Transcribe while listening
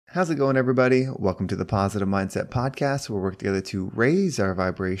How's it going, everybody? Welcome to the Positive Mindset Podcast, where we work together to raise our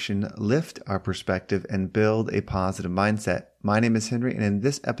vibration, lift our perspective, and build a positive mindset. My name is Henry, and in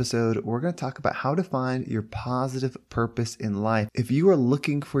this episode, we're going to talk about how to find your positive purpose in life. If you are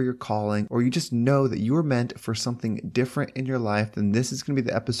looking for your calling, or you just know that you are meant for something different in your life, then this is going to be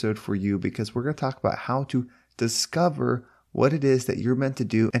the episode for you, because we're going to talk about how to discover what it is that you're meant to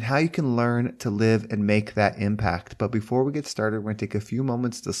do and how you can learn to live and make that impact. But before we get started, we're going to take a few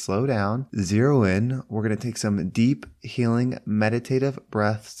moments to slow down, zero in. We're going to take some deep, healing, meditative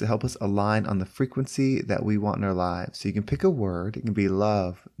breaths to help us align on the frequency that we want in our lives. So you can pick a word. It can be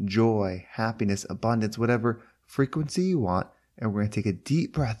love, joy, happiness, abundance, whatever frequency you want. And we're going to take a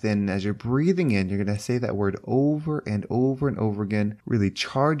deep breath in. And as you're breathing in, you're going to say that word over and over and over again. Really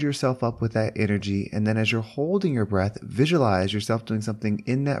charge yourself up with that energy. And then as you're holding your breath, visualize yourself doing something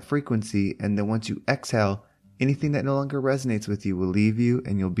in that frequency. And then once you exhale, anything that no longer resonates with you will leave you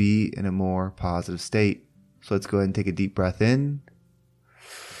and you'll be in a more positive state. So let's go ahead and take a deep breath in.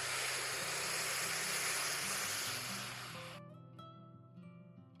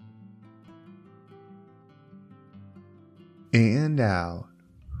 And out.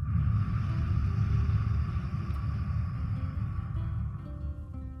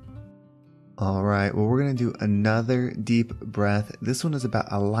 All right, well, we're going to do another deep breath. This one is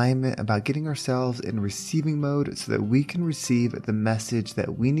about alignment, about getting ourselves in receiving mode so that we can receive the message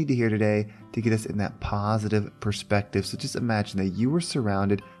that we need to hear today to get us in that positive perspective. So just imagine that you are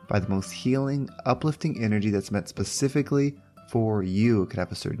surrounded by the most healing, uplifting energy that's meant specifically for you. It could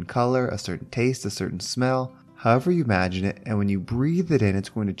have a certain color, a certain taste, a certain smell. However you imagine it, and when you breathe it in, it's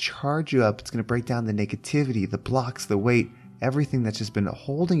going to charge you up. It's going to break down the negativity, the blocks, the weight, everything that's just been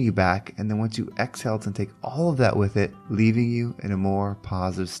holding you back. And then once you exhale, it's going to take all of that with it, leaving you in a more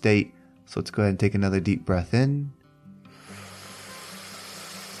positive state. So let's go ahead and take another deep breath in.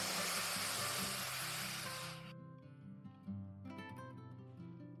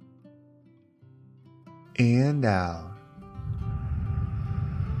 And out.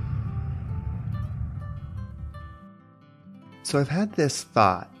 So I've had this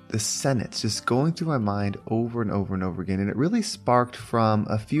thought, this sentence just going through my mind over and over and over again. And it really sparked from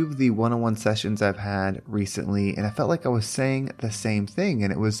a few of the one-on-one sessions I've had recently. And I felt like I was saying the same thing.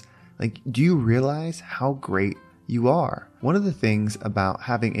 And it was like, do you realize how great you are? One of the things about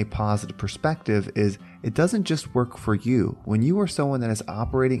having a positive perspective is it doesn't just work for you. When you are someone that is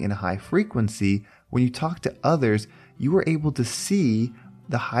operating in a high frequency, when you talk to others, you are able to see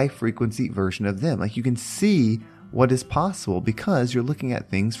the high frequency version of them. Like you can see what is possible because you're looking at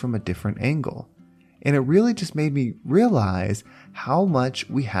things from a different angle. And it really just made me realize how much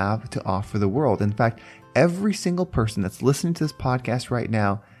we have to offer the world. In fact, every single person that's listening to this podcast right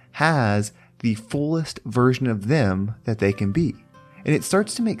now has the fullest version of them that they can be. And it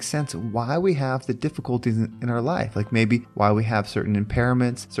starts to make sense why we have the difficulties in our life, like maybe why we have certain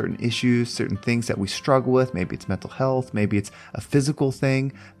impairments, certain issues, certain things that we struggle with. Maybe it's mental health, maybe it's a physical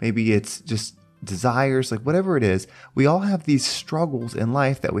thing, maybe it's just desires, like whatever it is, we all have these struggles in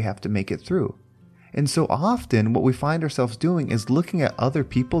life that we have to make it through. And so often what we find ourselves doing is looking at other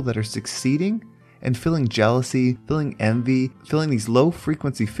people that are succeeding and feeling jealousy, feeling envy, feeling these low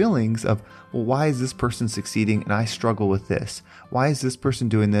frequency feelings of, well, why is this person succeeding and I struggle with this? Why is this person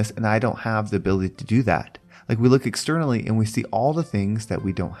doing this and I don't have the ability to do that? Like we look externally and we see all the things that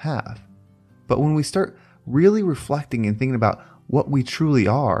we don't have. But when we start really reflecting and thinking about what we truly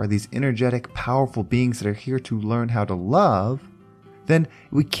are, these energetic, powerful beings that are here to learn how to love, then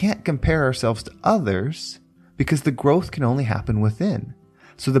we can't compare ourselves to others because the growth can only happen within.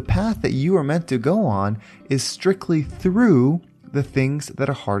 So the path that you are meant to go on is strictly through the things that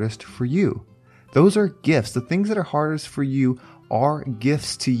are hardest for you. Those are gifts. The things that are hardest for you are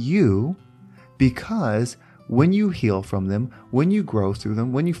gifts to you because when you heal from them, when you grow through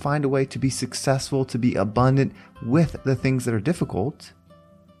them, when you find a way to be successful, to be abundant with the things that are difficult,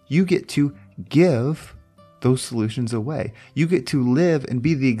 you get to give those solutions away. You get to live and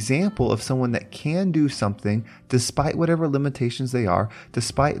be the example of someone that can do something despite whatever limitations they are,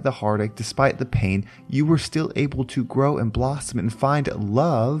 despite the heartache, despite the pain. You were still able to grow and blossom and find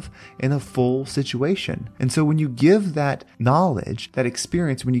love in a full situation. And so when you give that knowledge, that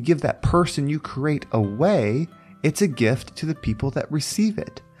experience, when you give that person you create away, it's a gift to the people that receive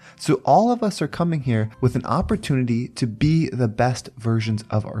it. So all of us are coming here with an opportunity to be the best versions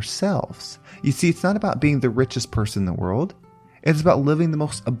of ourselves. You see, it's not about being the richest person in the world. It's about living the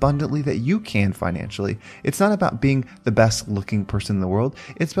most abundantly that you can financially. It's not about being the best looking person in the world.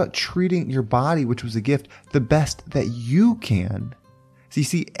 It's about treating your body, which was a gift, the best that you can. So you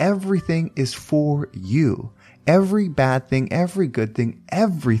see, everything is for you. Every bad thing, every good thing,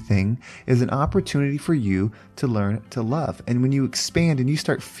 everything is an opportunity for you to learn to love. And when you expand and you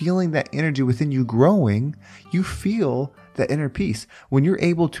start feeling that energy within you growing, you feel that inner peace. When you're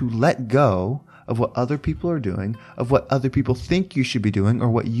able to let go of what other people are doing, of what other people think you should be doing, or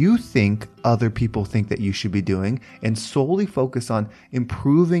what you think other people think that you should be doing, and solely focus on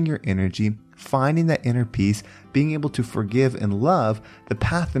improving your energy, finding that inner peace, being able to forgive and love, the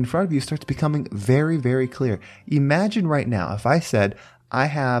path in front of you starts becoming very, very clear. Imagine right now, if I said, I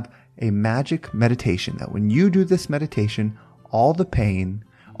have a magic meditation, that when you do this meditation, all the pain,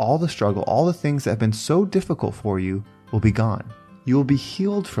 all the struggle, all the things that have been so difficult for you will be gone. You will be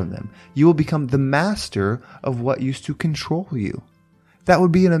healed from them. You will become the master of what used to control you. That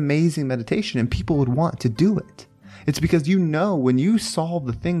would be an amazing meditation, and people would want to do it. It's because you know when you solve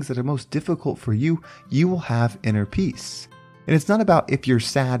the things that are most difficult for you, you will have inner peace. And it's not about if you're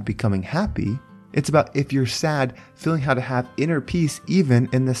sad becoming happy. It's about if you're sad, feeling how to have inner peace even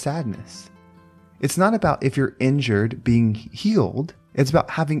in the sadness. It's not about if you're injured being healed. It's about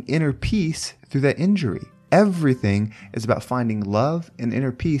having inner peace through that injury. Everything is about finding love and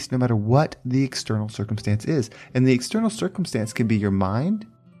inner peace no matter what the external circumstance is. And the external circumstance can be your mind,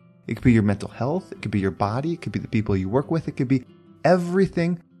 it could be your mental health, it could be your body, it could be the people you work with, it could be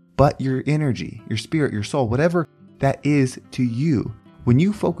everything but your energy, your spirit, your soul, whatever that is to you. When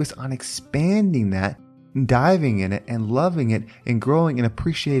you focus on expanding that, diving in it and loving it and growing and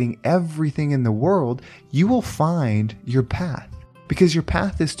appreciating everything in the world, you will find your path. Because your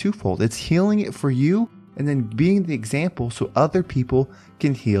path is twofold. It's healing it for you, and then being the example so other people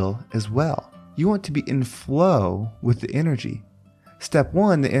can heal as well. You want to be in flow with the energy. Step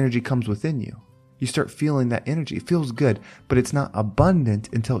one, the energy comes within you. You start feeling that energy. It feels good, but it's not abundant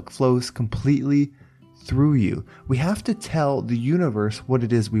until it flows completely through you. We have to tell the universe what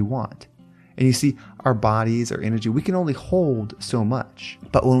it is we want. And you see, our bodies, our energy, we can only hold so much.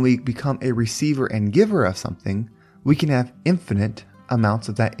 But when we become a receiver and giver of something, we can have infinite amounts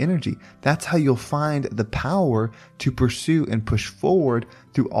of that energy. That's how you'll find the power to pursue and push forward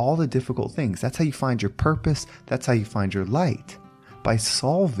through all the difficult things. That's how you find your purpose. That's how you find your light, by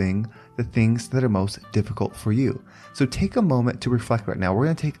solving the things that are most difficult for you. So take a moment to reflect right now. We're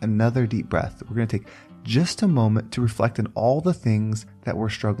going to take another deep breath. We're going to take just a moment to reflect on all the things that we're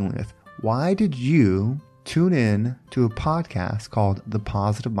struggling with. Why did you tune in to a podcast called the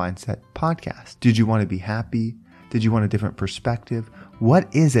Positive Mindset Podcast? Did you want to be happy? Did you want a different perspective?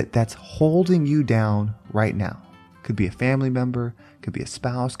 What is it that's holding you down right now? Could be a family member, could be a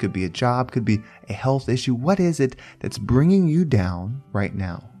spouse, could be a job, could be a health issue. What is it that's bringing you down right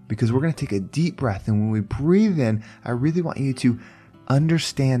now? Because we're going to take a deep breath, and when we breathe in, I really want you to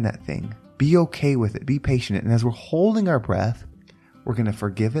understand that thing. Be okay with it. Be patient. And as we're holding our breath, we're going to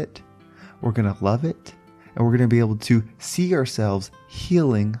forgive it. We're going to love it. And we're going to be able to see ourselves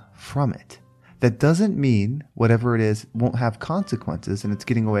healing from it. That doesn't mean whatever it is won't have consequences and it's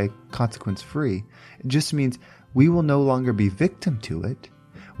getting away consequence free. It just means we will no longer be victim to it.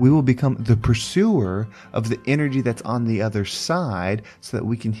 We will become the pursuer of the energy that's on the other side so that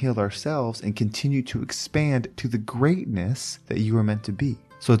we can heal ourselves and continue to expand to the greatness that you are meant to be.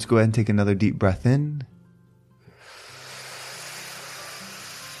 So let's go ahead and take another deep breath in.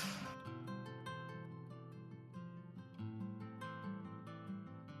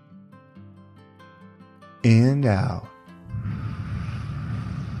 And out.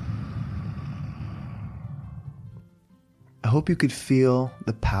 I hope you could feel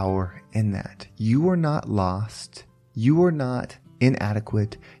the power in that. You are not lost. You are not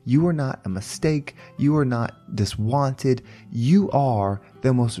inadequate. You are not a mistake. You are not diswanted. You are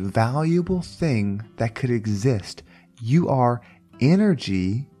the most valuable thing that could exist. You are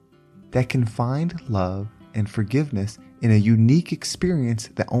energy that can find love and forgiveness in a unique experience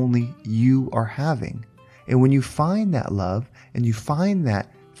that only you are having. And when you find that love and you find that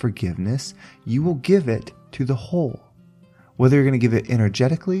forgiveness, you will give it to the whole. Whether you're going to give it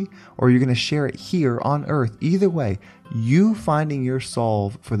energetically or you're going to share it here on earth, either way, you finding your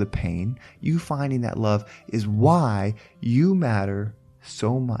solve for the pain, you finding that love is why you matter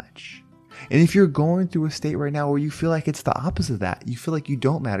so much. And if you're going through a state right now where you feel like it's the opposite of that, you feel like you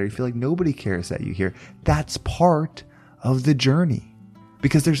don't matter, you feel like nobody cares that you're here, that's part of the journey.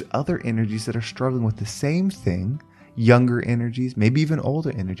 Because there's other energies that are struggling with the same thing, younger energies, maybe even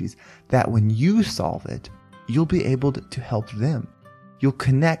older energies, that when you solve it, you'll be able to help them. You'll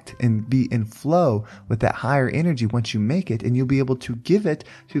connect and be in flow with that higher energy once you make it, and you'll be able to give it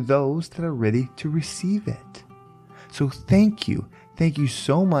to those that are ready to receive it. So thank you. Thank you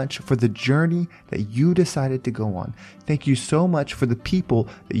so much for the journey that you decided to go on. Thank you so much for the people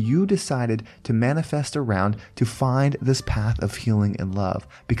that you decided to manifest around to find this path of healing and love.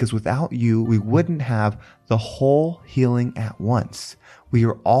 Because without you, we wouldn't have the whole healing at once. We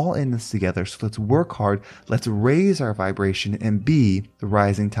are all in this together, so let's work hard, let's raise our vibration and be the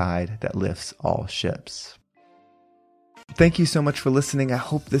rising tide that lifts all ships. Thank you so much for listening. I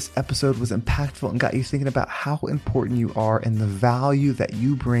hope this episode was impactful and got you thinking about how important you are and the value that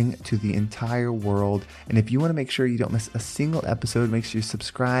you bring to the entire world. And if you want to make sure you don't miss a single episode, make sure you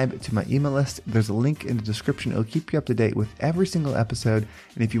subscribe to my email list. There's a link in the description. It'll keep you up to date with every single episode.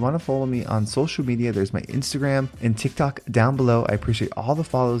 And if you want to follow me on social media, there's my Instagram and TikTok down below. I appreciate all the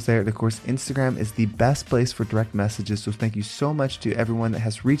follows there. And of course, Instagram is the best place for direct messages. So thank you so much to everyone that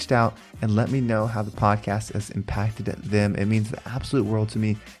has reached out and let me know how the podcast has impacted them. It means the absolute world to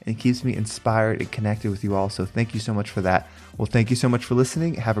me and it keeps me inspired and connected with you all. So thank you so much for that. Well, thank you so much for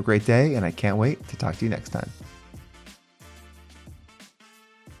listening. Have a great day, and I can't wait to talk to you next time.